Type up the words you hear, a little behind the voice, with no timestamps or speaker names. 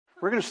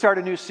We're going to start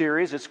a new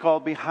series. It's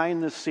called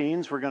Behind the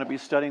Scenes. We're going to be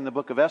studying the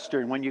book of Esther.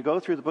 And when you go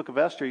through the book of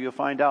Esther, you'll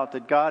find out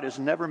that God is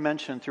never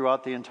mentioned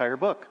throughout the entire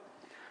book.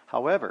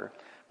 However,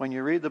 when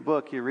you read the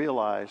book, you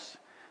realize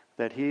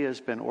that he has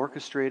been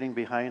orchestrating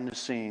behind the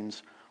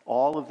scenes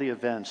all of the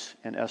events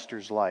in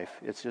Esther's life.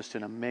 It's just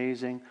an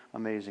amazing,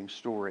 amazing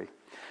story.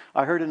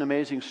 I heard an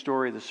amazing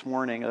story this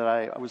morning that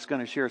I was going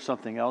to share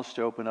something else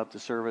to open up the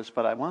service,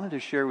 but I wanted to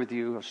share with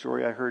you a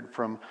story I heard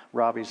from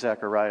Robbie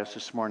Zacharias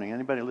this morning.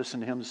 Anybody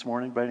listen to him this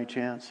morning by any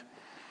chance?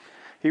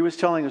 He was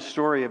telling a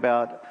story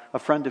about a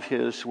friend of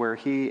his where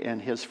he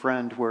and his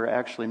friend were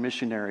actually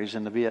missionaries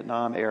in the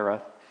Vietnam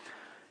era.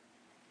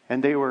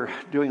 And they were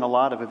doing a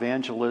lot of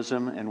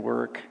evangelism and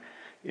work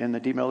in the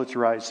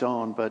demilitarized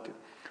zone. But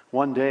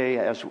one day,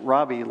 as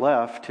Robbie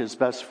left, his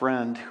best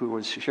friend, who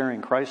was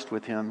sharing Christ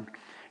with him,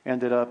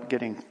 ended up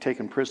getting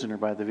taken prisoner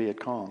by the Viet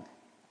Cong.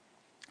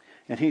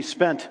 And he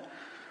spent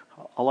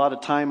a lot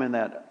of time in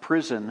that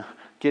prison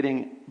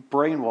getting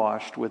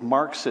brainwashed with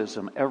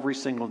Marxism every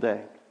single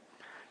day.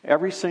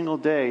 Every single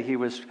day he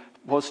was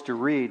supposed to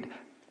read,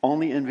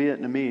 only in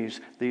Vietnamese,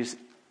 these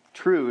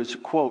truths,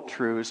 quote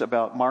truths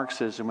about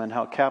Marxism and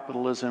how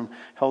capitalism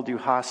held you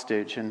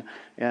hostage and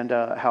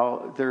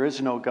how there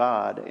is no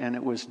God. And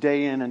it was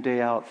day in and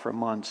day out for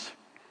months.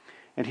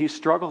 And he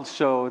struggled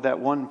so that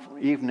one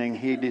evening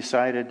he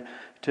decided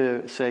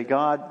to say,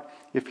 God,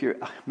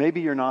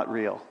 maybe you're not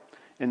real,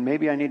 and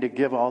maybe I need to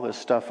give all this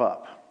stuff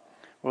up.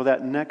 Well,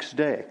 that next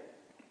day,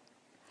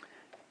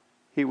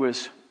 he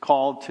was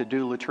called to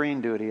do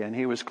latrine duty, and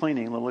he was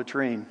cleaning the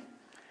latrine.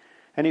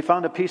 And he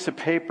found a piece of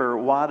paper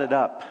wadded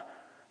up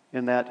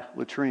in that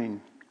latrine.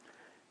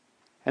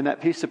 And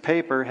that piece of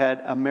paper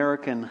had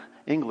American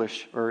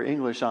English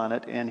on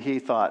it, and he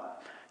thought,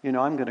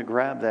 I'm going to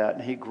grab that.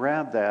 And he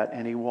grabbed that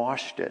and he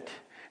washed it.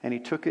 And he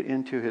took it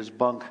into his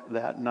bunk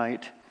that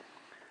night.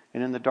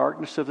 And in the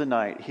darkness of the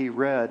night, he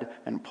read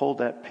and pulled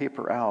that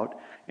paper out.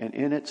 And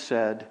in it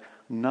said,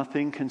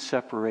 nothing can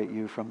separate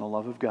you from the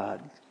love of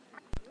God.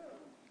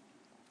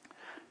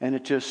 And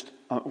it just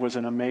was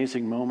an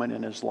amazing moment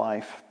in his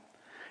life.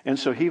 And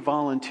so he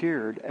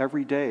volunteered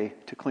every day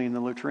to clean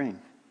the latrine.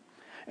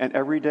 And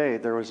every day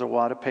there was a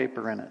wad of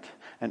paper in it.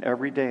 And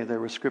every day there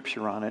was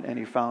scripture on it. And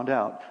he found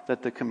out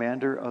that the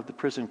commander of the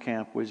prison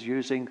camp was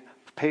using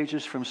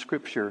pages from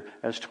scripture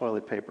as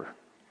toilet paper.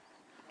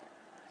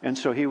 And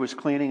so he was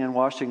cleaning and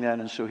washing that.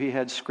 And so he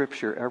had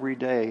scripture every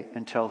day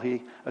until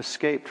he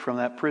escaped from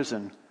that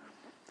prison.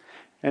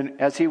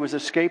 And as he was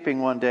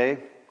escaping one day,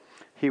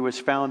 he was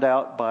found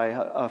out by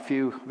a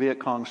few Viet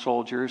Cong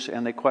soldiers.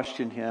 And they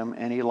questioned him.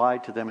 And he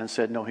lied to them and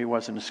said, no, he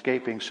wasn't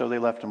escaping. So they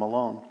left him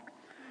alone.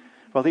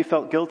 Well, he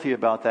felt guilty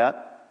about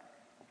that.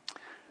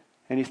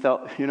 And he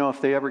thought,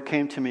 if they ever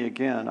came to me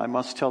again, I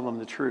must tell them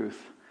the truth.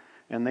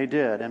 And they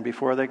did. And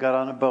before they got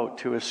on a boat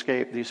to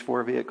escape, these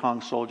 4 Viet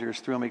Cong soldiers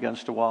threw him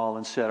against a wall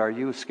and said, are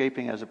you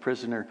escaping as a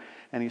prisoner?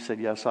 And he said,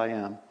 yes, I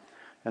am.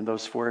 And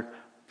those 4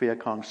 Viet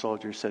Cong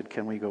soldiers said,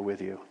 can we go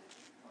with you?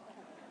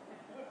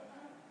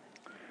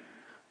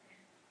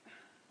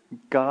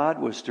 God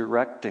was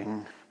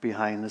directing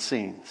behind the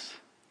scenes.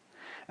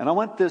 And I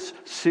want this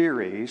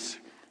series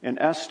in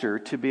Esther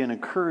to be an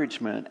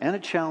encouragement and a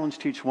challenge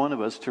to each one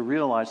of us to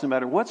realize no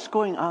matter what's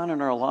going on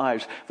in our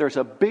lives, there's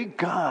a big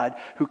God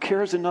who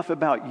cares enough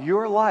about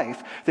your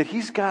life that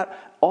he's got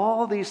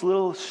all these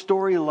little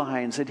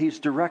storylines that he's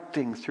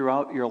directing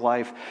throughout your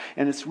life.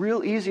 And it's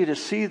real easy to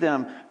see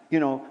them,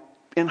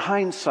 in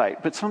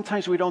hindsight. But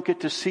sometimes we don't get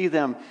to see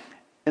them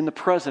in the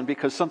present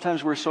because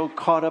sometimes we're so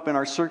caught up in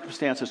our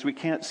circumstances we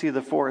can't see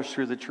the forest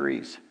through the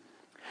trees.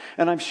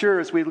 And I'm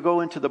sure as we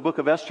go into the book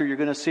of Esther, you're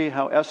going to see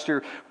how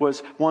Esther was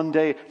one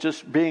day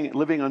just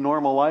living a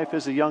normal life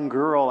as a young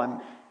girl,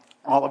 and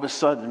all of a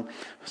sudden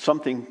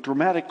something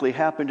dramatically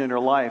happened in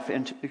her life.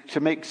 And to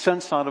make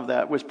sense out of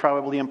that was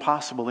probably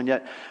impossible. And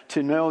yet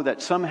to know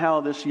that somehow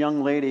this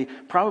young lady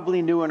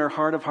probably knew in her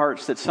heart of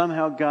hearts that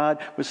somehow God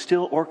was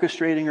still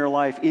orchestrating her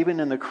life, even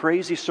in the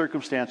crazy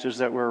circumstances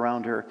that were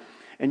around her.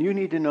 And you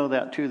need to know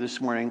that too this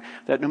morning,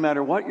 that no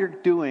matter what you're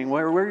doing,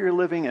 where you're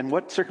living, and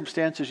what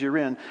circumstances you're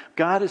in,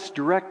 God is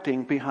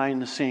directing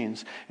behind the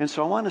scenes. And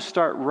so I want to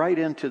start right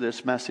into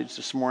this message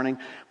this morning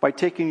by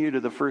taking you to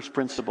the first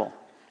principle.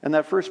 And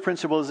that first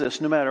principle is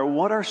this: no matter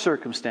what our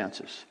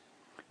circumstances,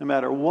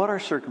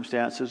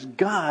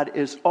 God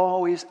is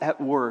always at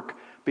work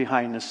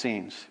behind the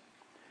scenes.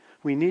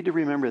 We need to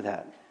remember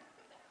that.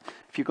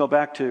 If you go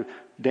back to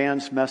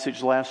Dan's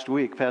message last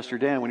week, Pastor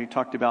Dan, when he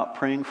talked about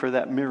praying for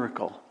that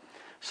miracle,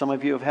 some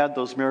of you have had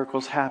those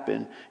miracles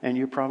happen, and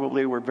you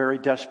probably were very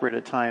desperate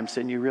at times,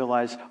 and you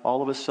realize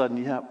all of a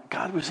sudden,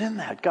 God was in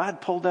that. God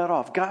pulled that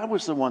off. God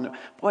was the one.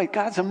 Boy,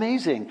 God's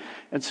amazing.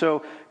 And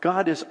so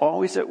God is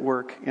always at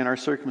work in our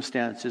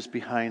circumstances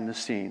behind the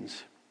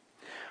scenes.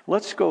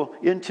 Let's go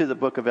into the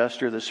book of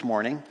Esther this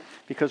morning,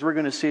 because we're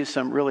going to see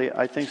some really,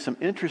 I think, some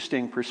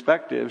interesting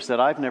perspectives that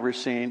I've never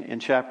seen in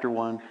chapter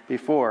 1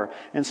 before.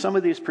 And some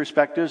of these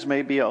perspectives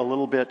may be a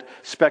little bit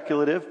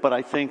speculative, but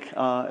I think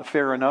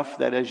fair enough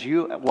that as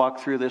you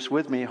walk through this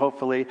with me,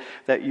 hopefully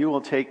that you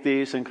will take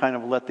these and kind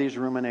of let these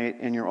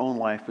ruminate in your own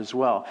life as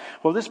well.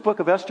 Well, this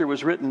book of Esther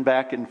was written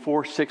back in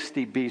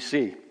 460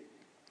 BC.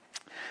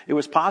 It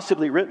was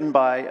possibly written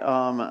by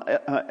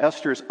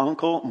Esther's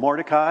uncle,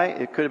 Mordecai.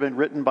 It could have been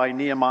written by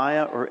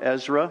Nehemiah or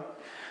Ezra.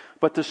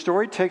 But the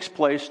story takes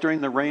place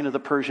during the reign of the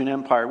Persian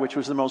Empire, which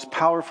was the most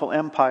powerful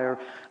empire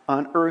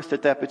on earth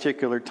at that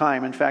particular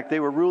time. In fact, they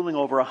were ruling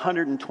over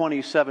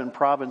 127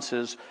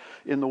 provinces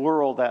in the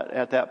world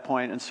at that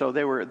point. And so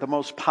they were the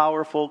most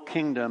powerful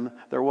kingdom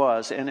there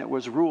was. And it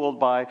was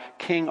ruled by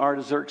King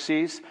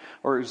Artaxerxes,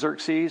 or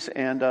Xerxes,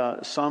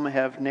 and some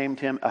have named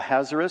him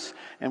Ahasuerus.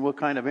 And we'll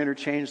kind of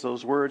interchange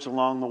those words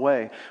along the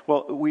way.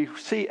 Well, we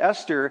see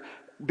Esther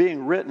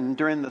being written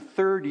during the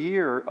third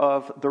year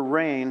of the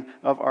reign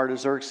of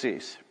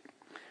Artaxerxes.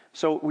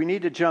 So we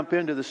need to jump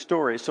into the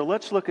story. So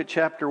let's look at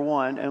chapter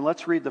 1 and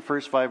let's read the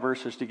first 5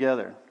 verses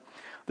together.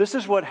 This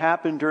is what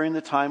happened during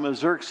the time of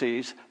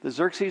Xerxes, the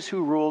Xerxes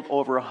who ruled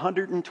over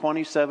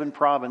 127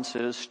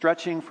 provinces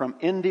stretching from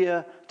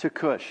India to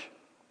Cush.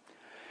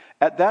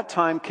 At that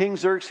time, King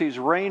Xerxes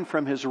reigned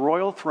from his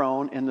royal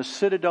throne in the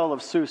citadel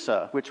of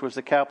Susa, which was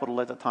the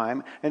capital at the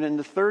time. And in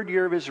the third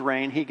year of his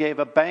reign, he gave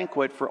a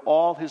banquet for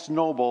all his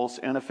nobles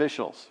and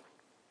officials.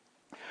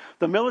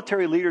 The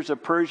military leaders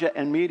of Persia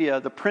and Media,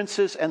 the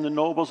princes and the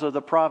nobles of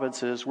the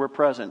provinces were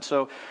present.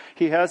 So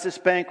he has this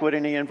banquet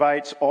and he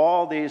invites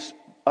all these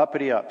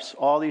uppity-ups,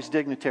 all these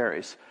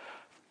dignitaries.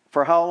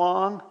 For how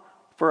long?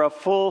 For a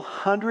full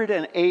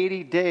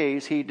 180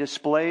 days, he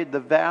displayed the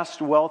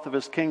vast wealth of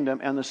his kingdom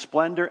and the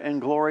splendor and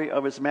glory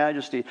of his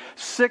majesty.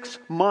 6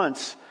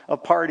 months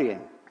of partying.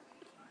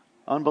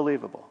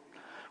 Unbelievable.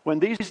 When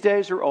these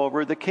days were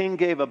over, the king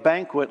gave a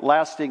banquet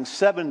lasting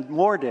 7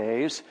 more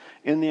days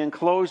in the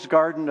enclosed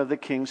garden of the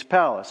king's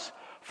palace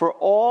for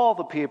all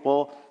the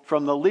people,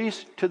 from the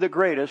least to the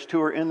greatest,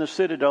 who are in the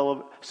citadel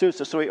of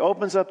Susa. So he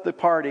opens up the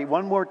party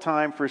one more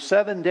time for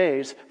 7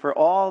 days for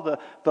all the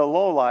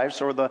lowlifes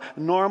or the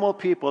normal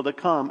people to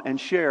come and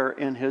share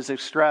in his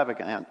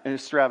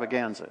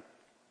extravaganza.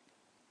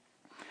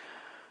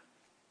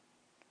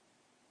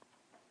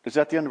 Is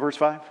that the end of verse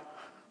 5?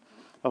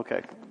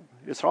 Okay.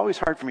 It's always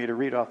hard for me to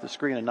read off the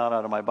screen and not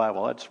out of my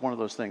Bible. That's one of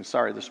those things.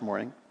 Sorry this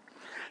morning.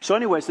 So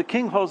anyways, the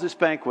king holds this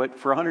banquet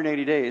for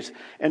 180 days.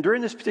 And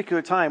during this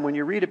particular time, when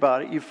you read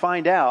about it, you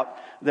find out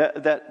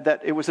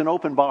that it was an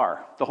open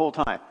bar the whole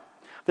time.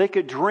 They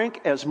could drink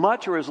as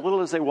much or as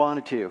little as they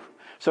wanted to.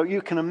 So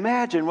you can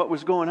imagine what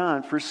was going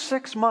on for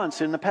 6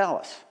 months in the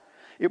palace.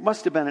 It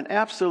must have been an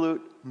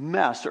absolute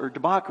mess or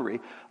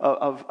debauchery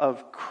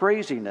of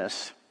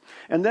craziness.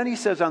 And then he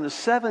says on the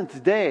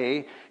 7th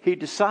day, he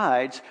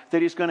decides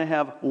that he's going to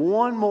have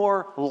one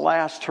more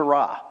last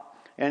hurrah.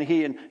 And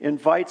he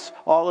invites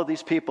all of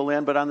these people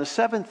in. But on the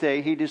 7th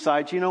day, he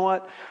decides, you know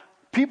what?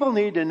 People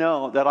need to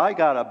know that I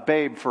got a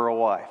babe for a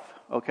wife.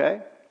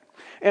 Okay?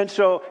 And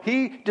so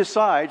he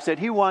decides that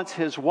he wants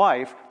his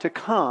wife to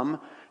come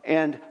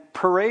and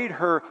parade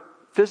her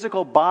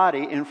physical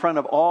body in front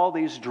of all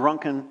these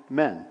drunken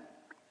men.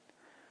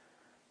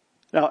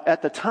 Now,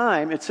 at the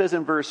time, it says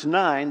in verse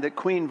 9 that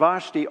Queen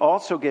Vashti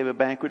also gave a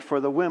banquet for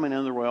the women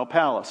in the royal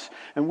palace.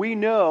 And we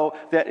know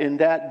that in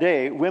that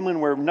day, women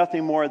were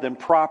nothing more than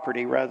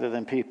property rather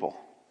than people.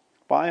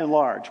 By and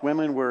large,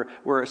 women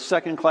were a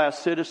second-class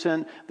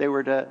citizen. They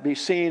were to be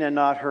seen and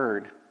not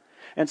heard.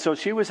 And so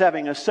she was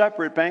having a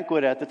separate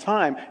banquet at the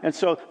time. And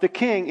so the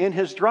king, in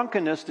his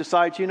drunkenness,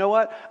 decides, you know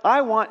what?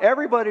 I want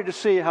everybody to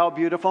see how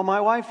beautiful my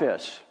wife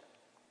is.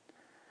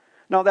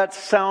 Now, that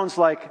sounds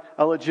like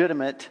a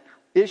legitimate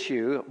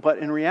issue, but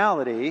in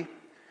reality,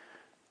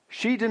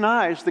 she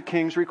denies the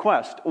king's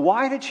request.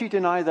 Why did she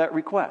deny that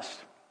request?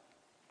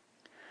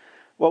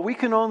 Well, we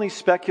can only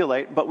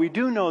speculate, but we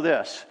do know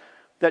this,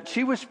 that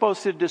she was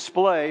supposed to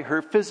display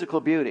her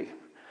physical beauty.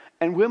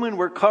 And women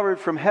were covered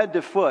from head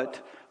to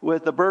foot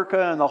with the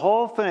burqa and the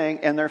whole thing,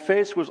 and their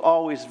face was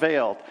always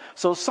veiled.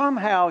 So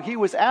somehow he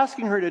was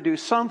asking her to do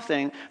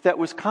something that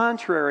was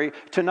contrary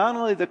to not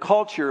only the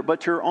culture,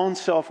 but to her own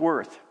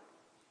self-worth.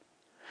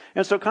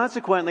 And so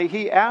consequently,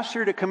 he asked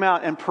her to come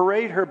out and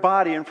parade her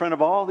body in front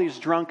of all these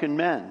drunken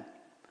men.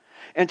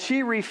 And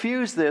she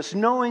refused this,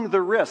 knowing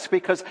the risk,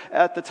 because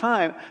at the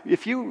time,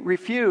 if you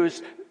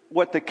refused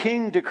what the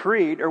king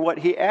decreed or what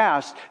he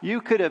asked, you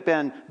could have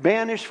been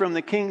banished from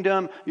the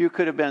kingdom, you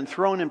could have been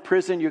thrown in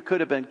prison, you could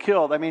have been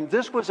killed. I mean,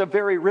 this was a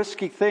very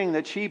risky thing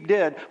that she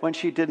did when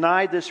she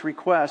denied this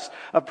request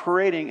of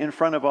parading in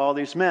front of all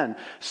these men.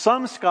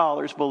 Some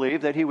scholars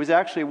believe that he was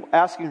actually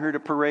asking her to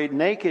parade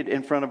naked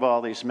in front of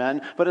all these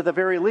men, but at the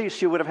very least,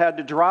 she would have had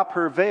to drop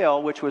her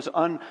veil, which was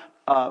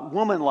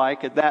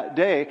unwomanlike at that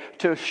day,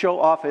 to show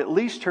off at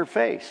least her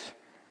face.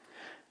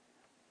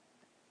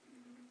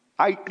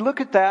 I look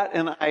at that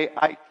and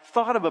I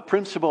thought of a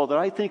principle that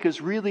I think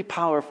is really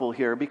powerful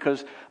here,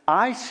 because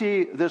I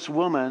see this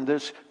woman,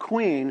 this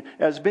queen,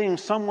 as being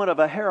somewhat of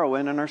a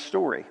heroine in our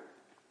story.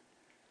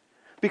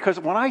 Because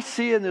what I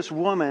see in this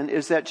woman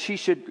is that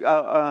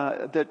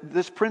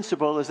this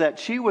principle is that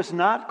she was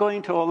not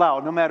going to allow,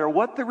 no matter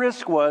what the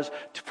risk was,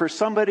 for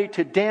somebody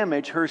to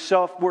damage her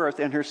self-worth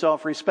and her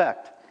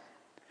self-respect.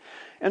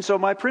 And so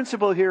my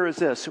principle here is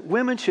this: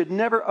 women should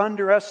never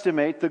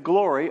underestimate the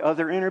glory of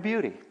their inner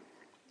beauty.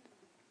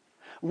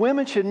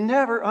 Women should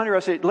never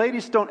underestimate,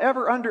 ladies, don't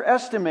ever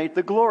underestimate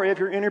the glory of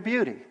your inner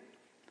beauty.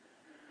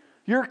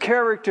 Your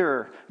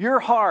character, your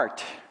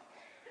heart,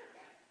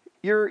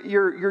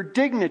 your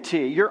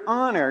dignity, your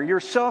honor, your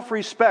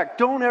self-respect.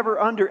 Don't ever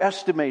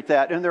underestimate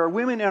that. And there are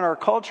women in our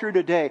culture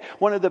today.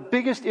 One of the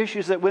biggest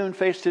issues that women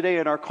face today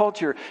in our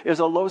culture is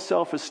a low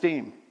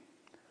self-esteem.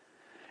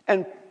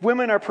 And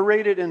women are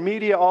paraded in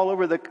media all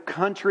over the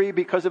country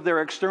because of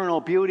their external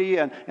beauty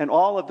and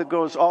all of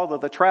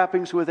the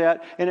trappings with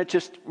that. And it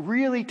just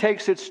really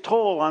takes its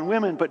toll on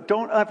women. But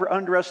don't ever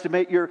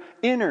underestimate your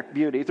inner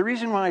beauty. The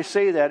reason why I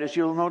say that is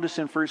you'll notice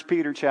in 1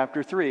 Peter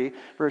chapter 3,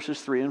 verses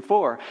 3 and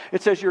 4.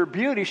 It says your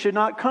beauty should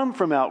not come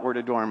from outward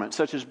adornment,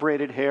 such as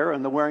braided hair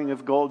and the wearing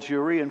of gold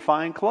jewelry and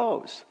fine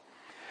clothes.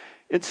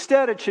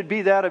 Instead, it should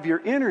be that of your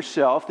inner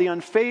self, the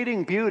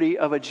unfading beauty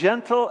of a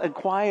gentle and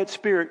quiet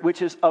spirit,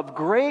 which is of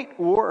great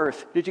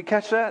worth. Did you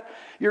catch that?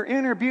 Your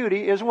inner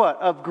beauty is what?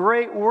 Of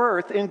great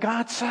worth in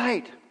God's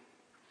sight.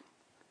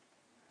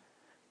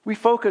 We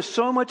focus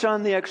so much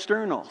on the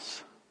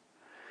externals.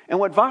 And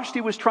what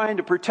Vashti was trying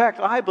to protect,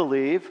 I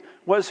believe,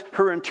 was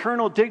her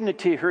internal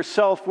dignity, her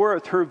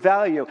self-worth, her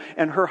value.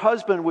 And her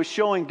husband was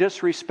showing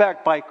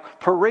disrespect by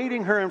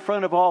parading her in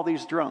front of all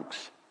these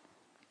drunks.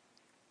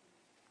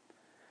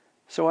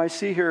 So I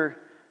see her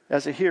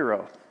as a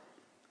hero.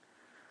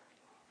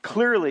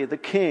 Clearly, the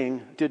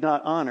king did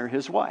not honor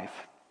his wife.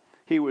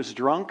 He was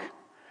drunk.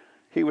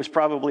 He was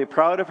probably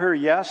proud of her,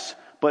 yes,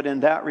 but in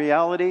that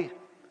reality,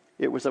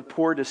 it was a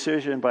poor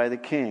decision by the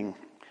king.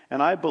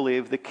 And I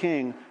believe the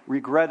king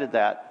regretted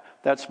that.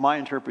 That's my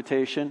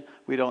interpretation.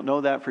 We don't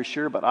know that for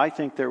sure, but I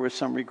think there was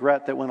some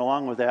regret that went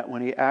along with that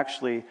when he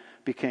actually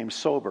became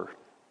sober.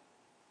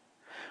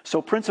 So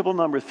principle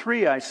number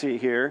 3 I see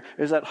here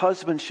is that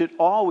husbands should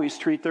always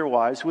treat their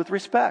wives with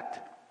respect.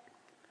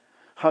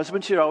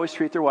 Husbands should always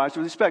treat their wives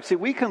with respect. See,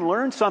 we can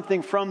learn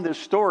something from this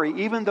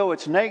story, even though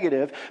it's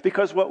negative,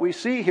 because what we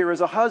see here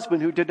is a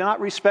husband who did not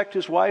respect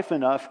his wife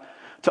enough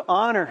to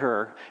honor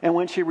her. And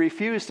when she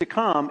refused to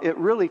come, it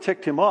really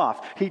ticked him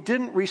off. He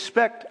didn't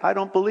respect, I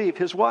don't believe,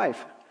 his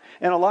wife.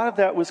 And a lot of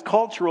that was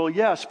cultural,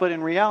 yes, but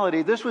in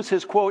reality, this was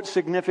his, quote,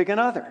 significant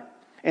other.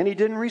 And he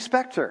didn't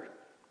respect her.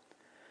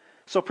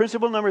 So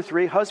principle number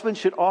 3, husbands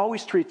should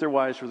always treat their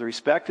wives with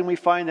respect. And we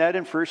find that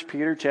in 1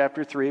 Peter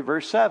chapter 3,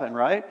 verse 7,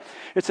 right?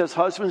 It says,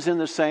 husbands in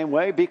the same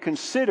way, be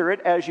considerate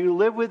as you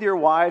live with your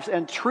wives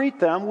and treat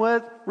them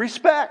with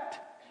respect.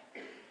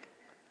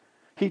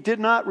 He did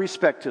not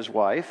respect his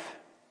wife.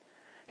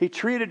 He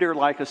treated her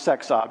like a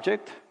sex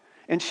object,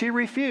 and she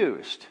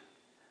refused,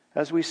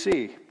 as we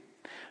see.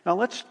 Now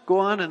let's go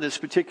on in this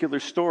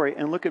particular story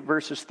and look at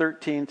verses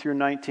 13 through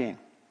 19.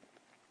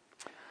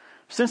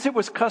 Since it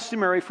was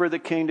customary for the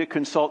king to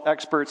consult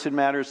experts in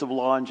matters of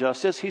law and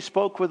justice, he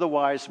spoke with the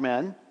wise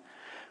men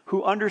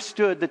who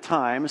understood the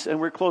times and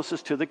were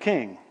closest to the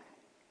king.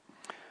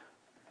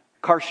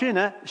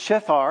 Karshina,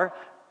 Shethar,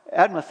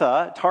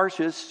 Admatha,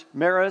 Tarshish,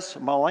 Meres,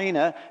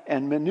 Malena,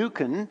 and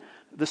Menucan,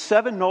 the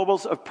 7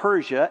 nobles of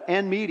Persia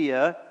and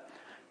Media,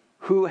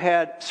 who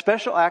had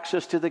special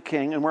access to the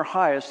king and were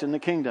highest in the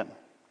kingdom.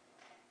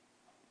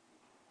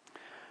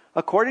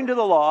 According to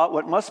the law,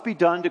 what must be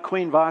done to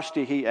Queen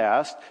Vashti, he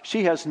asked.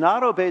 She has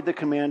not obeyed the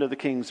command of the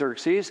king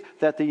Xerxes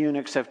that the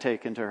eunuchs have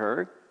taken to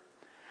her.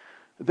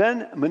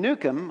 Then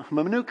Memucan,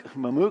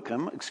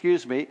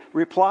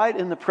 replied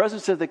in the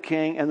presence of the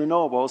king and the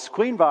nobles,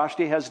 Queen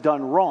Vashti has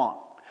done wrong,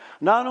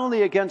 not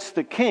only against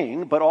the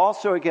king, but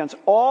also against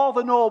all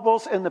the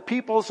nobles and the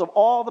peoples of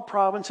all the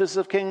provinces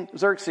of King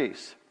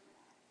Xerxes.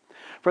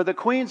 For the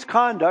queen's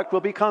conduct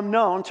will become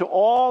known to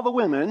all the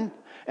women,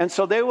 and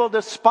so they will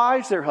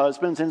despise their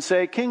husbands and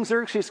say, King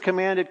Xerxes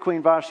commanded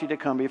Queen Vashti to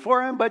come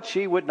before him, but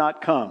she would not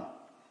come.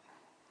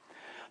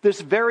 This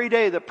very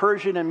day, the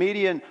Persian and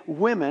Median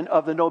women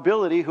of the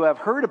nobility who have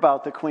heard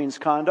about the queen's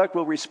conduct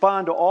will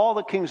respond to all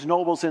the king's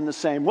nobles in the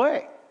same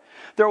way.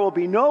 There will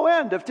be no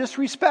end of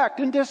disrespect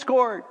and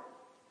discord.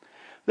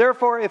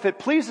 Therefore, if it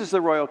pleases the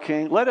royal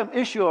king, let him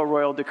issue a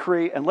royal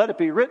decree and let it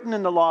be written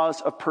in the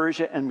laws of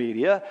Persia and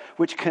Media,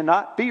 which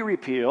cannot be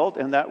repealed.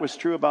 And that was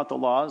true about the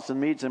laws in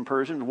Medes and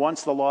Persians.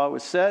 Once the law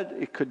was said,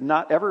 it could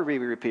not ever be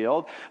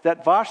repealed,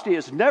 that Vashti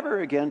is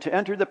never again to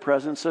enter the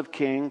presence of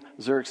King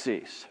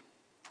Xerxes.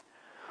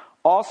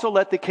 Also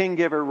let the king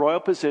give her royal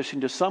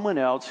position to someone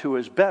else who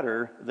is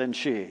better than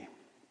she.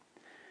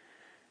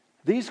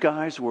 These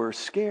guys were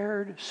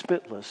scared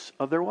spitless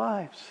of their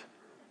wives.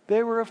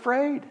 They were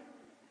afraid.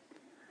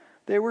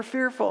 They were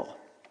fearful.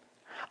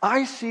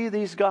 I see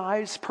these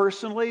guys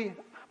personally,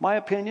 my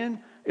opinion,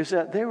 is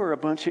that they were a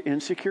bunch of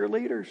insecure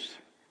leaders.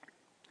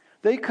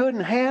 They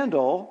couldn't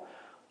handle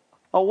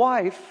a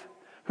wife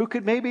who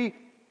could maybe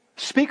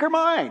speak her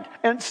mind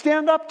and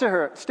stand up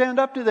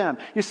to them.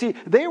 You see,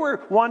 they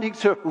were wanting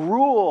to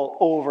rule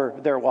over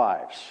their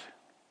wives.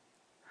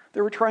 They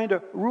were trying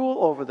to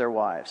rule over their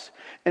wives.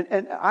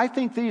 And I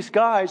think these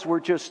guys were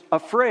just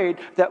afraid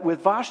that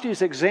with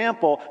Vashti's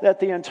example,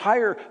 that the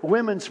entire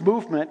women's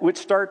movement would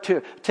start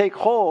to take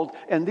hold,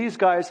 and these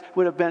guys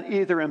would have been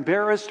either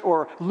embarrassed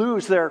or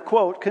lose their,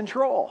 quote,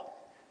 control.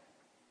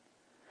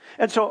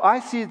 And so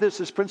I see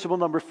this as principle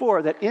number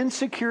 4, that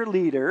insecure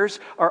leaders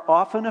are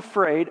often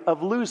afraid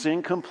of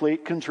losing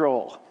complete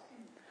control. Have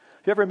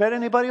you ever met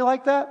anybody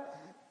like that?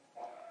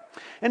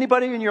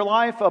 Anybody in your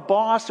life, a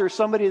boss or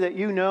somebody that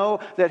you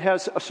know that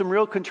has some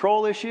real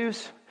control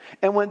issues?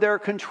 And when their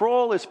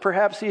control is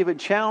perhaps even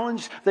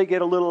challenged, they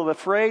get a little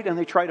afraid and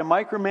they try to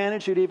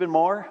micromanage it even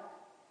more?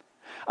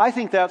 I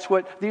think that's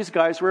what these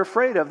guys were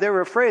afraid of. They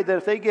were afraid that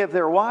if they give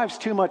their wives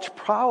too much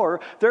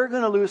power, they're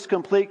going to lose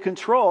complete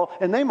control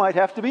and they might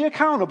have to be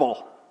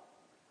accountable.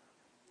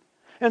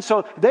 And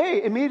so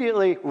they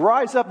immediately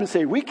rise up and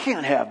say, we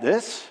can't have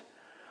this.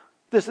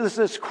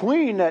 This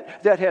queen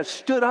that has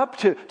stood up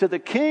to the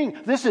king,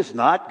 this is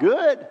not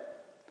good.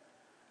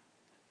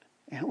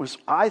 And it was,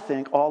 I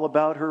think, all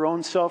about her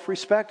own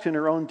self-respect and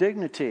her own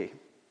dignity.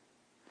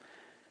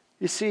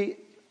 You see,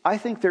 I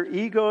think their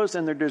egos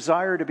and their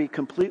desire to be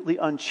completely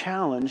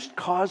unchallenged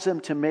caused them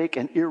to make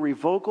an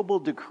irrevocable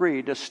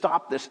decree to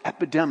stop this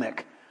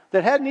epidemic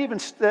that hadn't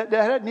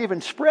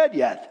even spread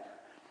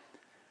yet.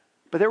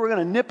 But they were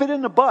going to nip it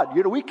in the bud.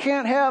 We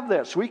can't have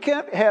this. We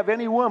can't have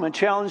any woman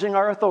challenging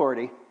our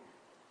authority.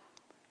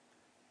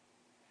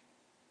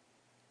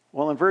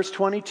 Well, in verse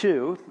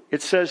 22,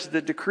 it says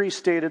the decree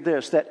stated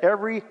this, that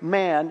every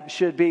man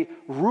should be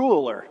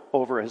ruler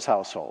over his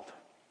household.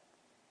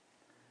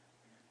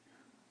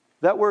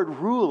 That word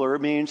ruler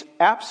means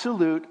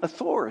absolute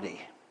authority,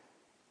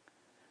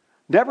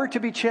 never to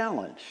be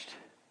challenged.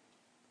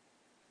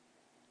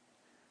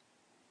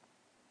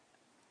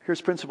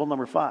 Here's principle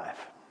number 5.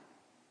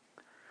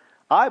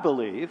 I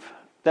believe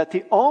that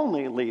the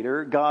only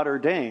leader God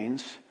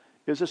ordains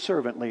is a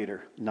servant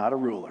leader, not a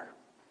ruler.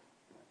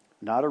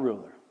 Not a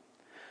ruler.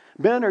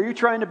 Men, are you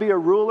trying to be a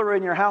ruler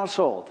in your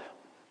household?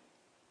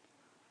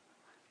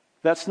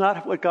 That's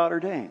not what God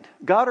ordained.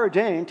 God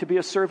ordained to be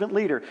a servant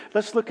leader.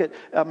 Let's look at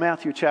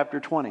Matthew chapter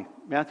 20.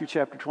 Matthew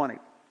chapter 20.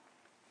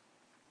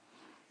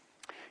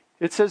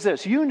 It says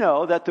this, you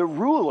know that the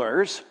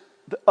rulers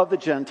of the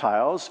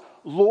Gentiles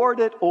lord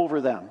it over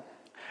them,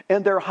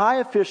 and their high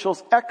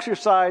officials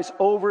exercise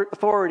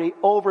authority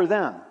over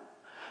them.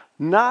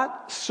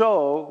 Not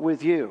so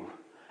with you.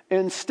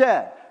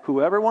 Instead,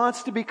 whoever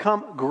wants to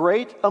become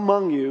great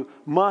among you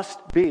must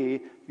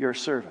be your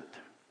servant.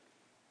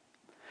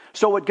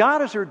 So what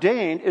God has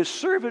ordained is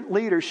servant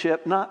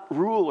leadership, not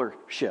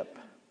rulership.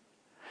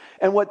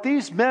 And what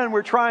these men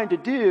were trying to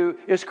do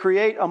is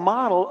create a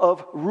model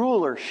of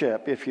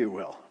rulership, if you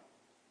will.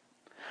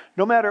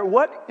 No matter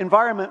what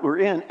environment we're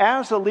in,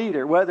 as a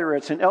leader, whether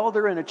it's an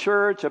elder in a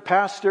church, a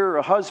pastor,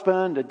 a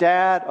husband, a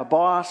dad, a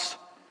boss,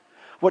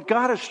 what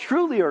God has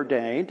truly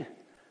ordained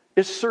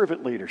is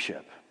servant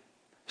leadership.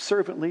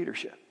 Servant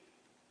leadership.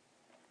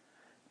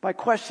 My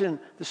question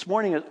this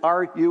morning is,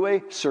 are you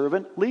a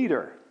servant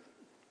leader?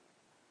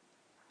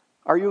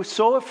 Are you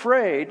so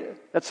afraid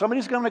that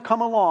somebody's going to come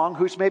along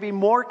who's maybe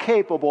more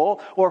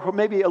capable or who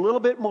maybe a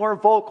little bit more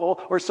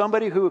vocal or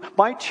somebody who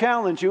might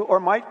challenge you or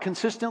might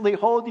consistently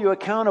hold you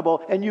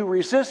accountable and you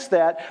resist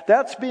that?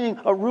 That's being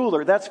a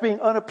ruler. That's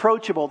being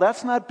unapproachable.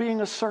 That's not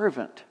being a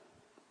servant.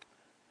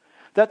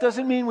 That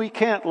doesn't mean we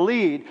can't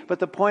lead, but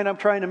the point I'm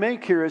trying to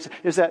make here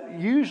is that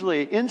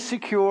usually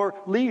insecure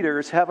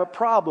leaders have a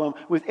problem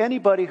with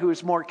anybody who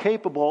is more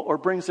capable or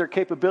brings their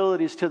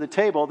capabilities to the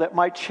table that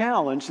might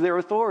challenge their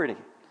authority.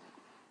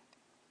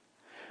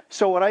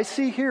 So what I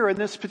see here in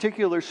this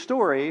particular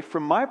story,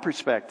 from my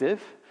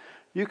perspective,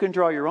 you can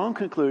draw your own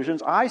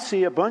conclusions. I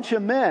see a bunch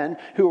of men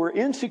who were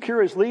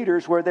insecure as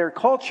leaders where they're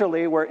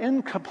culturally were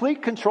in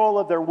complete control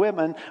of their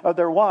women, of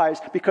their wives,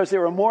 because they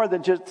were more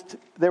than just,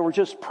 they were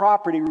just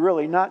property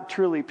really, not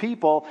truly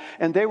people.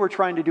 And they were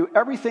trying to do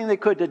everything they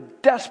could to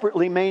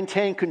desperately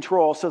maintain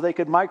control so they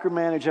could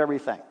micromanage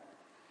everything.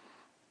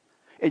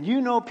 And you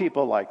know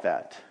people like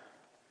that.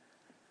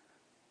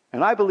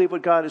 And I believe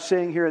what God is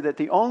saying here, that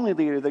the only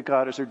leader that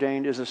God has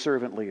ordained is a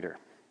servant leader.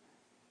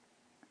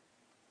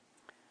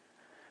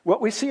 Well,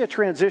 we see a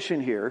transition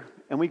here,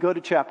 and we go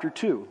to chapter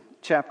 2.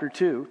 Chapter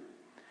 2.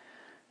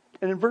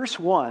 And in verse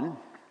 1,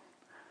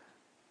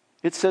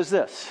 it says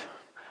this.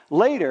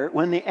 Later,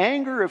 when the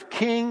anger of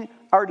King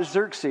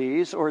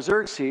Artaxerxes, or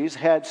Xerxes,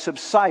 had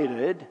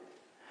subsided,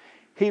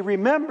 he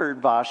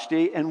remembered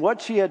Vashti and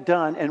what she had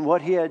done and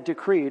what he had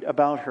decreed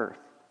about her.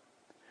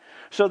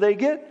 So they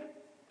get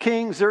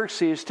King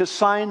Xerxes to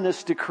sign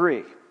this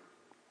decree.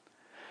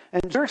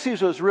 And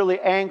Xerxes was really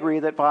angry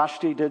that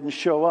Vashti didn't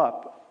show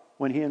up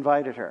when he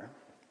invited her.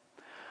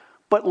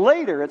 But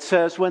later, it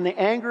says, when the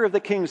anger of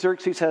the king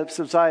Xerxes had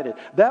subsided.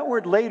 That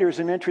word later is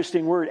an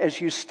interesting word. As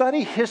you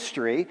study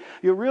history,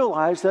 you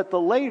realize that the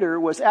later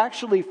was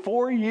actually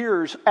 4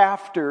 years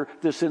after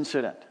this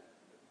incident.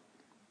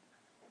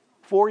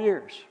 4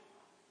 years.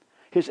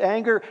 His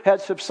anger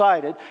had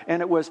subsided,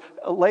 and it was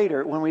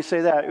later, when we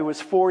say that, it was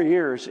 4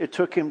 years. It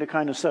took him to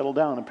kind of settle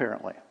down,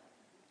 apparently.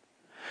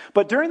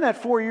 But during that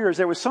 4 years,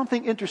 there was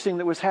something interesting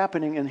that was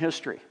happening in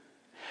history.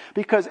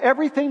 Because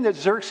everything that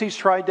Xerxes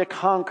tried to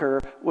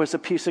conquer was a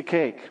piece of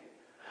cake.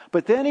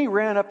 But then he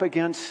ran up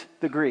against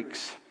the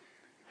Greeks.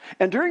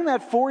 And during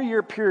that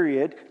 4-year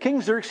period, King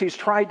Xerxes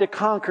tried to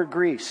conquer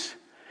Greece.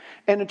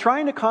 And in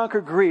trying to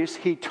conquer Greece,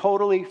 he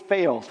totally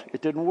failed.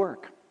 It didn't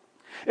work.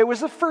 It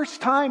was the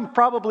first time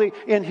probably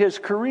in his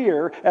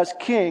career as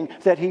king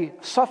that he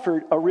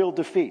suffered a real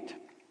defeat.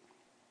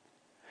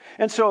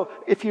 And so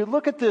if you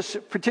look at this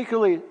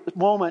particular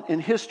moment in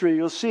history,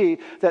 you'll see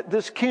that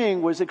this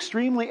king was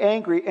extremely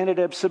angry and it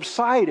had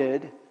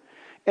subsided.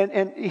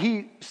 And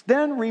he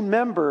then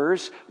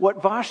remembers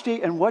what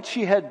Vashti and what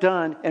she had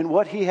done and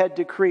what he had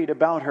decreed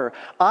about her.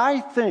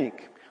 I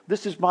think,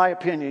 this is my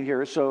opinion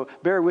here, so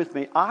bear with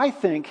me. I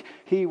think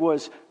he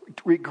was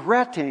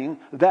regretting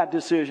that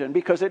decision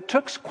because it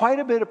took quite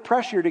a bit of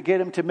pressure to get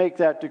him to make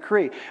that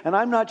decree. And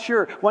I'm not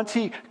sure, once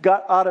he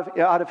got out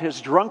of his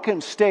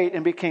drunken state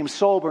and became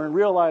sober and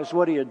realized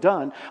what he had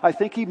done, I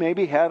think he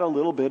maybe had a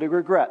little bit of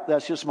regret.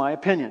 That's just my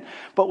opinion.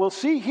 But we'll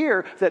see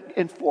here that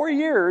in 4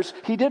 years,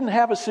 he didn't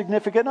have a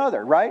significant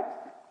other, right?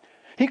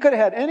 He could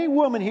have had any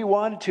woman he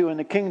wanted to in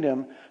the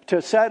kingdom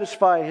to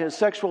satisfy his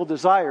sexual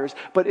desires,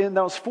 but in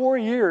those 4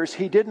 years,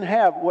 he didn't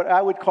have what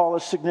I would call a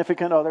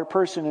significant other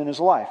person in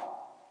his life.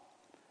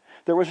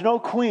 There was no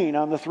queen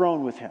on the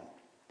throne with him.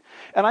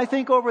 And I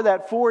think over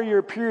that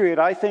 4-year period,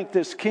 I think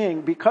this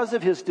king, because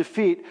of his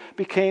defeat,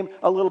 became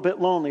a little bit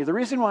lonely. The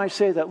reason why I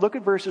say that, look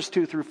at verses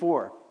 2 through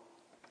 4.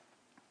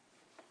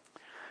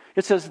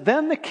 It says,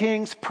 "Then the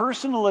king's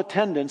personal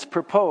attendants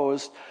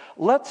proposed,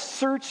 'Let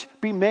search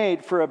be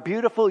made for a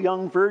beautiful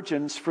young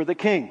virgins for the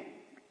king.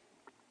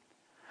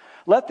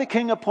 Let the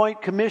king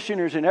appoint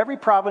commissioners in every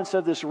province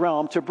of this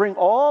realm to bring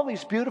all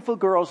these beautiful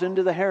girls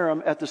into the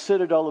harem at the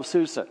citadel of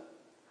Susa.'"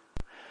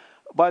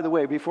 By the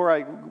way, before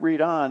I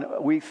read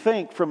on, we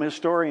think from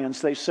historians,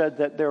 they said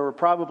that there were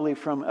probably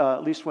from,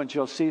 at least when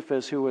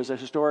Josephus, who was a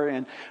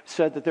historian,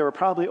 said that there were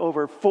probably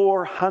over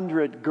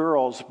 400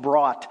 girls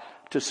brought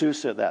to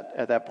Susa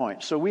at that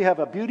point. So we have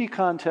a beauty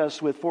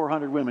contest with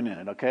 400 women in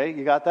it, okay?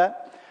 You got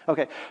that?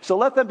 Okay, so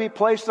let them be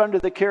placed under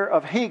the care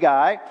of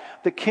Haggai,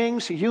 the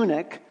king's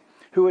eunuch,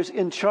 who is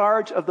in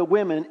charge of the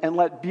women, and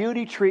let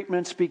beauty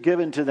treatments be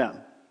given to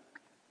them.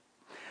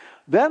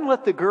 Then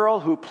let the girl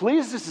who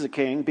pleases the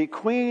king be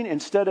queen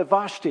instead of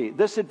Vashti.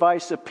 This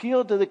advice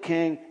appealed to the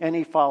king, and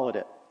he followed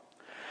it.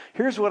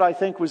 Here's what I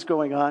think was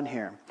going on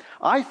here.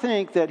 I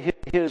think that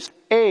his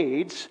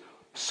aides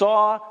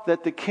saw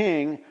that the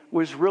king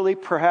was really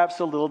perhaps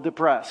a little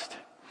depressed.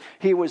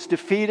 He was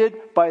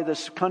defeated by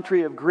this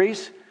country of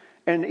Greece,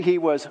 and he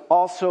was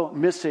also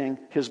missing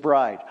his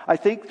bride. I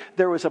think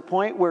there was a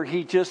point where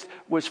he just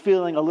was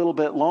feeling a little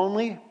bit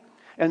lonely,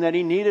 and that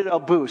he needed a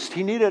boost.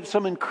 He needed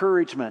some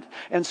encouragement.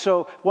 And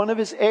so one of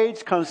his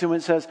aides comes to him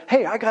and says,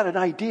 "Hey, I got an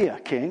idea,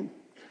 king.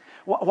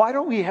 Why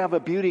don't we have a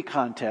beauty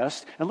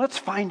contest and let's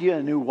find you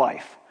a new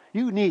wife?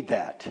 You need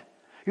that.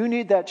 You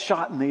need that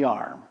shot in the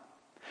arm."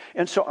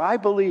 And so I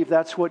believe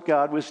that's what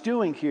God was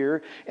doing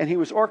here, and he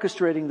was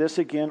orchestrating this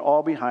again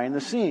all behind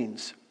the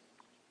scenes.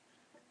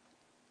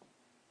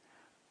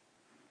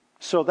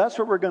 So that's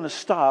where we're going to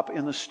stop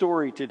in the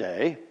story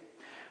today.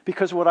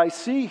 Because what I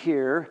see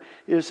here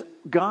is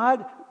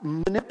God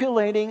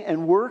manipulating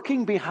and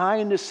working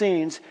behind the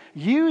scenes,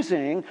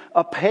 using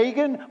a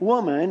pagan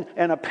woman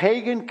and a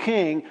pagan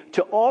king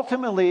to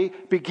ultimately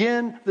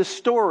begin the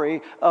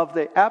story of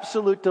the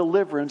absolute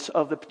deliverance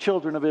of the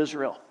children of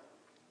Israel.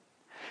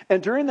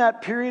 And during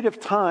that period of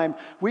time,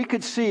 we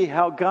could see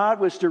how God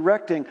was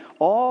directing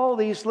all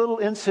these little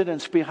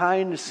incidents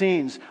behind the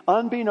scenes,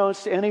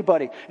 unbeknownst to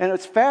anybody. And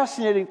it's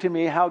fascinating to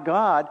me how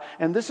God,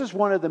 and this is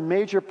one of the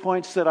major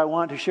points that I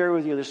want to share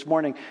with you this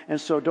morning, and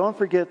so don't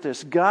forget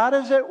this. God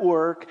is at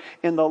work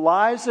in the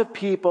lives of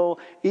people,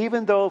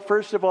 even though,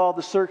 first of all,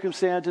 the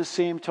circumstances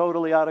seem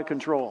totally out of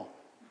control.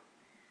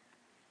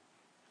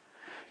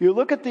 You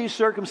look at these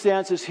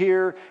circumstances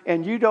here,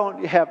 and you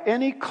don't have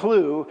any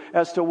clue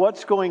as to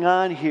what's going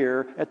on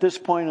here at this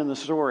point in the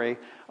story,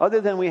 other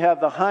than we have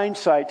the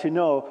hindsight to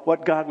know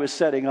what God was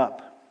setting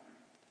up.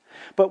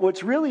 But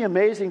what's really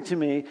amazing to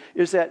me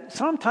is that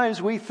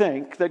sometimes we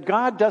think that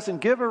God doesn't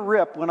give a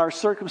rip when our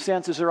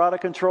circumstances are out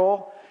of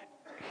control.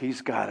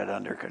 He's got it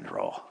under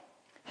control.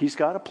 He's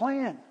got a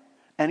plan,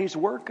 and he's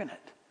working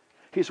it.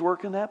 He's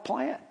working that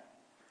plan.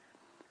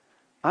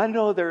 I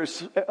know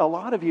there's a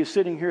lot of you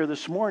sitting here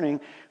this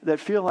morning that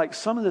feel like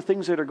some of the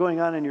things that are going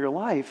on in your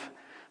life,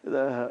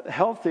 the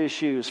health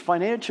issues,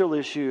 financial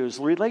issues,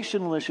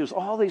 relational issues,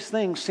 all these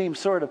things seem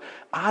sort of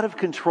out of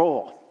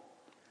control.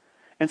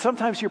 And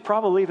sometimes you're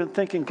probably even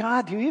thinking,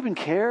 God, do you even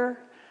care?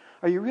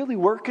 Are you really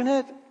working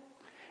it?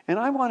 And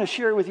I want to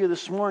share with you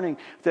this morning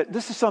that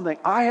this is something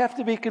I have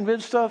to be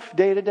convinced of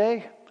day to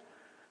day.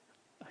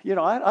 You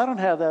know, I don't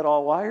have that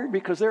all wired,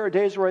 because there are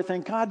days where I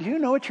think, God, do you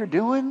know what you're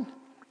doing?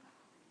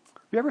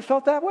 You ever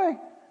felt that way?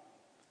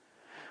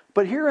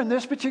 But here in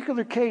this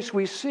particular case,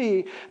 we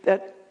see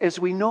that as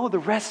we know the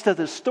rest of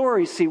the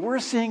story, see, we're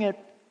seeing it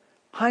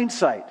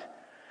hindsight.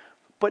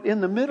 But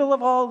in the middle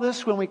of all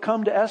this, when we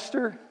come to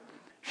Esther,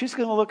 she's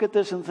going to look at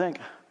this and think,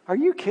 are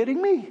you kidding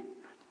me?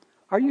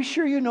 Are you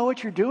sure you know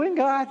what you're doing,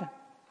 God?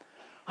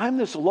 I'm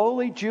this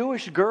lowly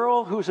Jewish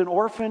girl who's an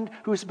orphan,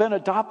 who's been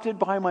adopted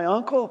by my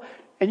uncle,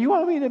 and you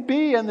want me to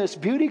be in this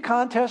beauty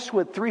contest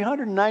with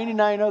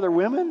 399 other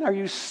women? Are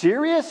you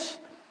serious?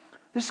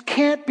 This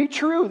can't be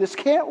true. This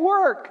can't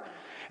work.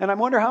 And I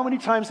wonder how many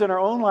times in our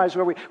own lives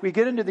where we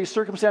get into these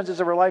circumstances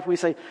of our life, we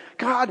say,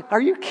 God,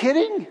 are you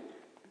kidding?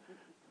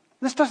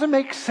 This doesn't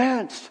make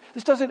sense.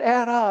 This doesn't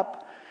add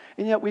up.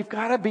 And yet we've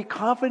got to be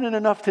confident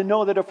enough to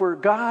know that if we're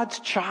God's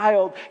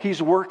child,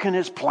 He's working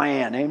His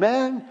plan.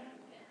 Amen?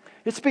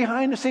 It's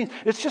behind the scenes.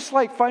 It's just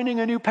like finding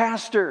a new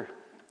pastor.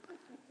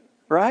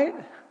 Right?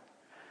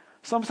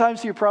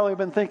 Sometimes you've probably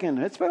been thinking,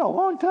 it's been a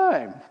long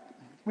time.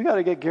 We got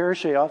to get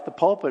Garasha off the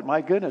pulpit.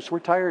 My goodness, we're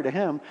tired of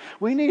him.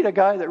 We need a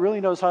guy that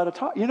really knows how to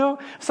talk. You know,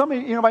 some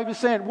of you might be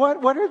saying,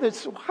 what are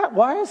this?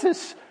 Why is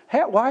this?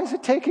 Why is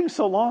it taking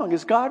so long?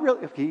 Is God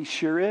really? He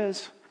sure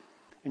is.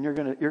 And you're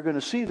going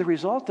to see the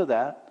result of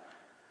that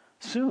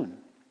soon.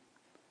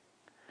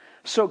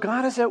 So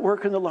God is at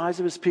work in the lives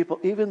of His people,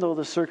 even though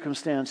the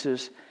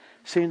circumstances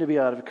seem to be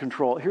out of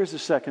control. Here's the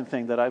second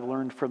thing that I've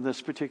learned from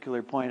this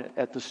particular point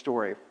at the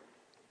story.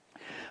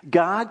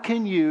 God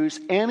can use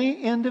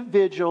any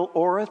individual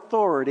or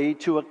authority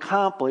to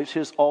accomplish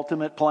His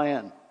ultimate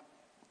plan.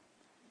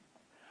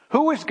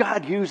 Who is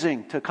God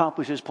using to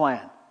accomplish His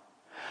plan?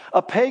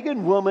 A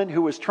pagan woman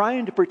who was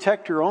trying to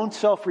protect her own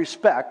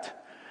self-respect,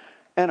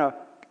 and an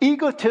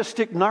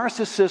egotistic,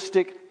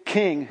 narcissistic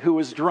king who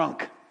was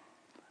drunk.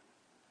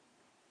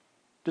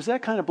 Does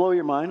that kind of blow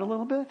your mind a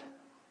little bit?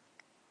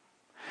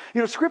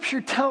 You know,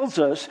 Scripture tells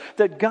us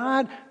that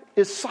God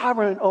is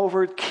sovereign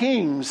over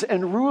kings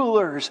and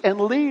rulers and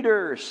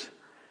leaders.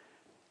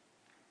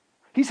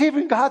 He's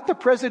even got the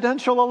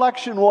presidential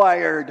election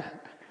wired.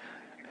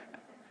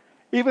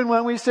 Even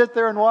when we sit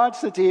there and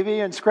watch the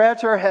TV and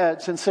scratch our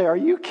heads and say, are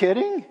you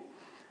kidding?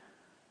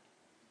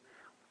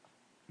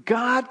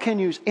 God can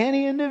use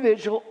any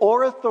individual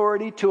or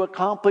authority to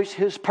accomplish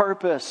His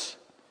purpose.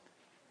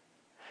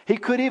 He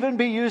could even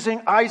be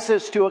using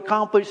ISIS to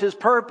accomplish His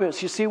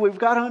purpose. You see, we've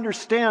got to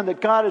understand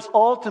that God is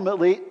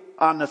ultimately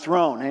on the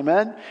throne.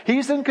 Amen?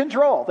 He's in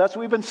control. That's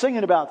what we've been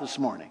singing about this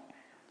morning.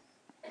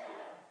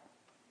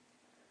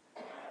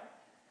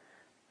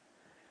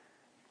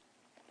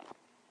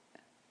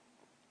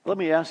 Let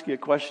me ask you a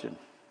question.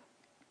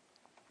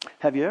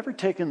 Have you ever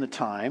taken the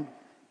time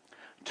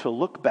to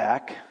look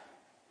back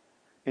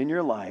in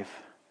your life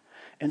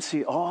and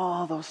see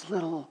all those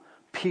little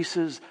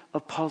pieces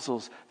of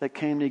puzzles that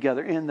came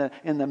together? In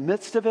the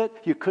midst of it,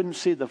 you couldn't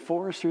see the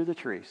forest through the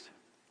trees.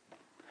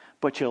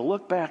 But you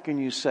look back and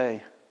you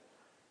say,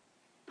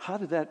 how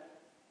did that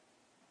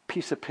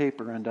piece of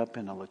paper end up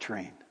in a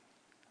latrine?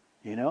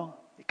 You know?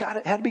 It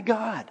had to be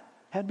God.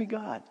 Had to be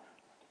God.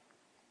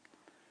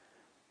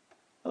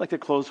 I'd like to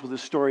close with a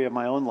story of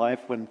my own life.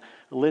 When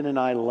Lynn and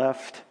I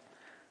left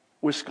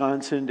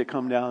Wisconsin to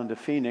come down to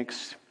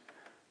Phoenix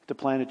to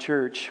plant a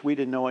church, we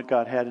didn't know what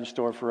God had in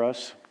store for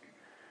us.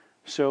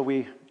 So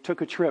we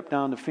took a trip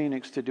down to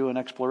Phoenix to do an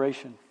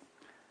exploration,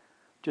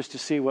 just to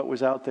see what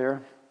was out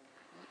there.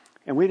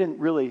 And we didn't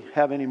really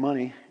have any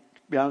money.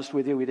 To be honest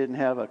with you, we didn't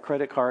have a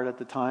credit card at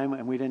the time,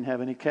 and we didn't have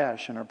any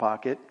cash in our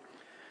pocket.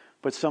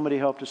 But somebody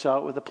helped us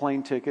out with a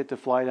plane ticket to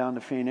fly down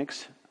to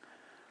Phoenix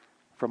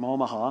from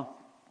Omaha.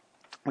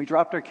 We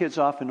dropped our kids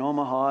off in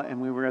Omaha,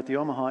 and we were at the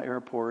Omaha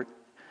airport.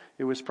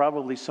 It was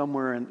probably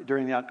somewhere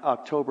during the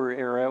October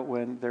era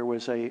when there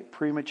was a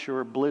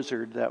premature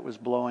blizzard that was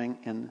blowing,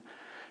 and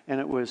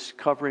it was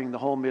covering the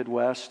whole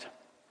Midwest.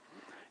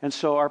 And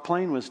so our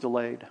plane was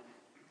delayed.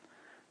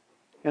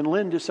 And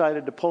Lynn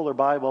decided to pull her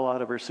Bible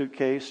out of her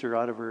suitcase or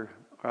out of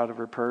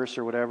her purse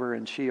or whatever,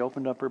 and she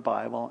opened up her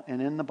Bible,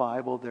 and in the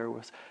Bible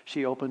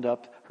she opened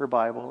up her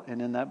Bible, and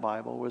in that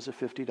Bible was a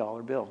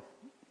 $50 bill.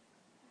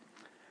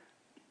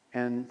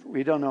 And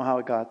we don't know how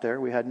it got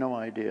there. We had no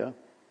idea.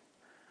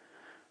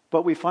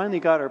 But we finally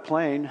got our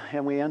plane,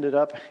 and we ended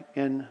up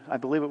in, I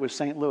believe it was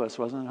St. Louis,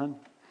 wasn't it, hon?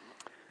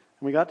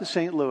 We got to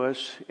St.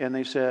 Louis, and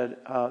they said,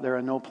 there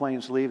are no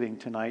planes leaving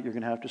tonight. You're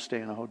going to have to stay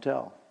in a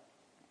hotel.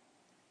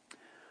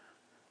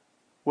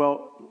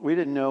 Well, we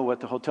didn't know what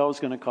the hotel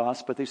was going to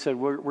cost, but they said,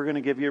 we're going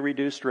to give you a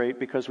reduced rate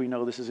because we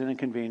know this is an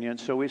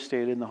inconvenience, so we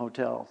stayed in the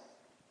hotel.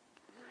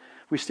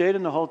 We stayed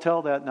in the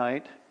hotel that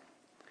night,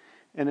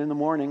 and in the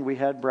morning we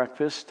had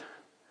breakfast.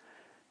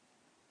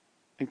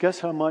 And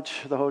guess how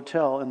much the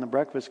hotel and the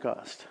breakfast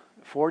cost?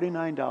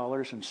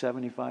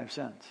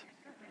 $49.75.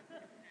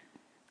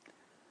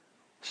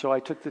 So I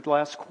took the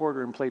last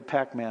quarter and played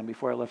Pac-Man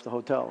before I left the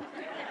hotel.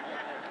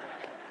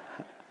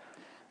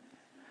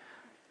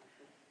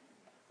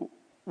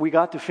 we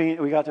got to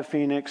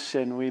Phoenix,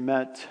 and we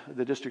met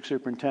the district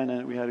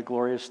superintendent. We had a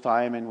glorious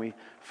time, and we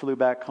flew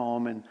back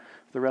home, and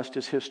the rest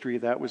is history.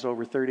 That was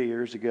over 30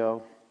 years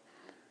ago.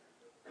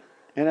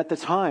 And at the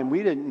time,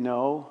 we didn't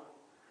know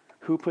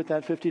who put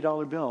that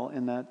 $50 bill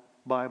in that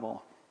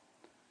Bible.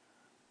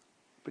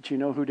 But you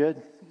know who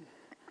did?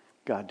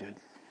 God did.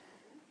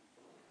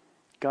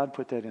 God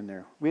put that in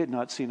there. We had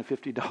not seen a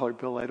 $50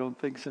 bill, I don't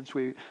think, since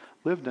we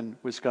lived in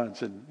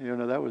Wisconsin.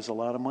 That was a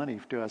lot of money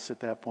to us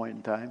at that point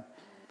in time.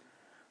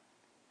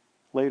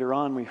 Later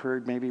on, we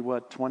heard maybe,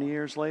 20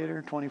 years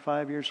later,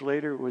 25 years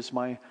later, it was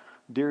my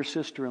dear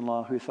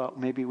sister-in-law who thought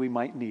maybe we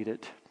might need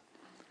it.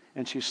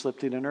 And she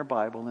slipped it in her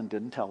Bible and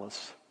didn't tell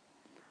us.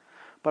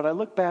 But I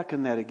look back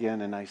on that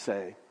again and I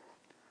say,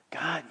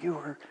 God, you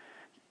were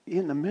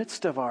in the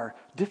midst of our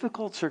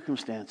difficult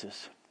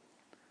circumstances.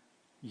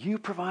 You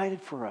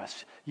provided for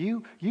us.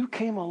 You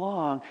came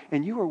along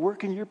and you were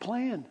working your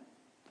plan.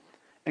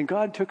 And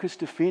God took us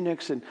to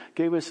Phoenix and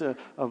gave us a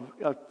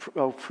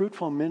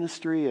fruitful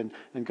ministry, and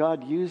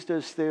God used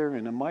us there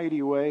in a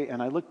mighty way.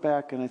 And I look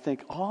back and I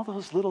think, all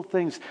those little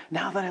things,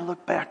 now that I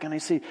look back and I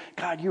see,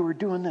 God, you were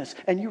doing this,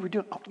 and you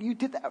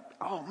did that.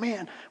 Oh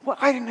man,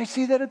 why didn't I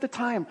see that at the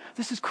time?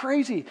 This is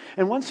crazy.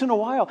 And once in a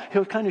while,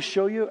 He'll kind of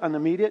show you on the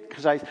immediate,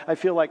 because I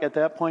feel like at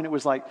that point it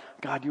was like,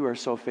 God, you are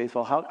so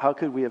faithful. How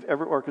could we have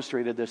ever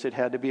orchestrated this? It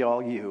had to be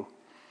all you.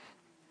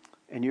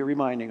 And you're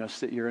reminding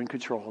us that you're in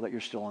control, that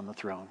you're still on the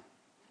throne.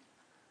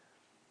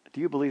 Do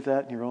you believe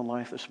that in your own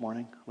life this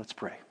morning? Let's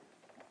pray.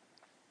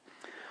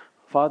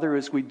 Father,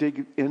 as we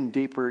dig in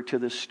deeper to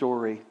this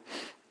story,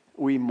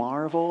 we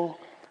marvel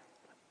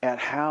at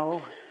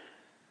how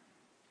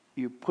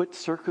you put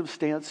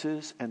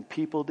circumstances and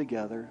people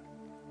together.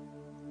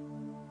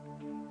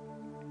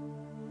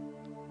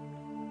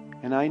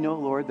 And I know,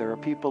 Lord, there are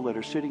people that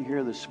are sitting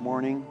here this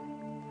morning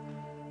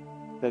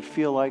that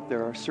feel like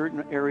there are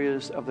certain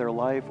areas of their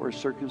life or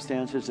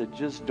circumstances that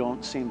just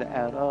don't seem to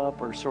add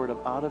up or sort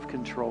of out of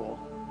control.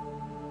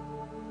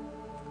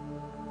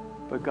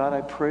 But God,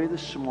 I pray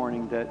this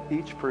morning that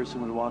each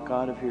person would walk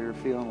out of here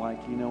feeling like,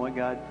 you know what,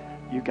 God,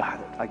 you got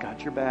it. I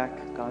got your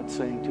back. God's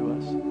saying to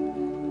us,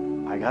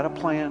 I got a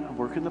plan. I'm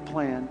working the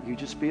plan. You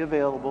just be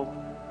available.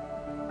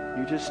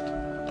 You just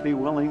be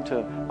willing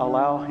to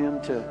allow Him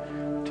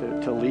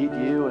to lead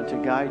you and to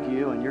guide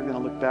you. And you're going to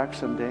look back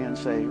someday and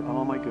say,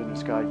 oh my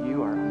goodness, God,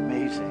 you are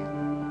amazing.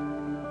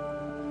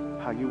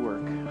 How you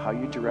work, how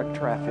you direct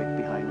traffic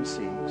behind the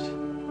scenes.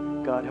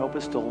 God, help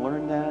us to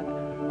learn that,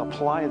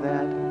 apply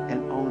that,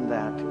 and own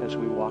that as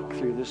we walk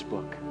through this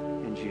book.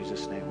 In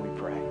Jesus' name we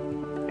pray.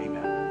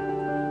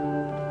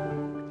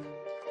 Amen.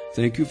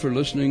 Thank you for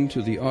listening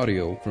to the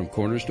audio from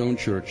Cornerstone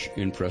Church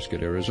in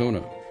Prescott,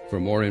 Arizona. For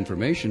more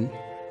information,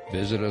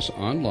 visit us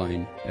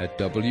online at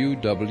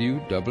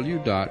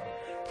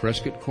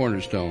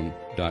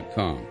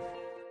www.prescottcornerstone.com.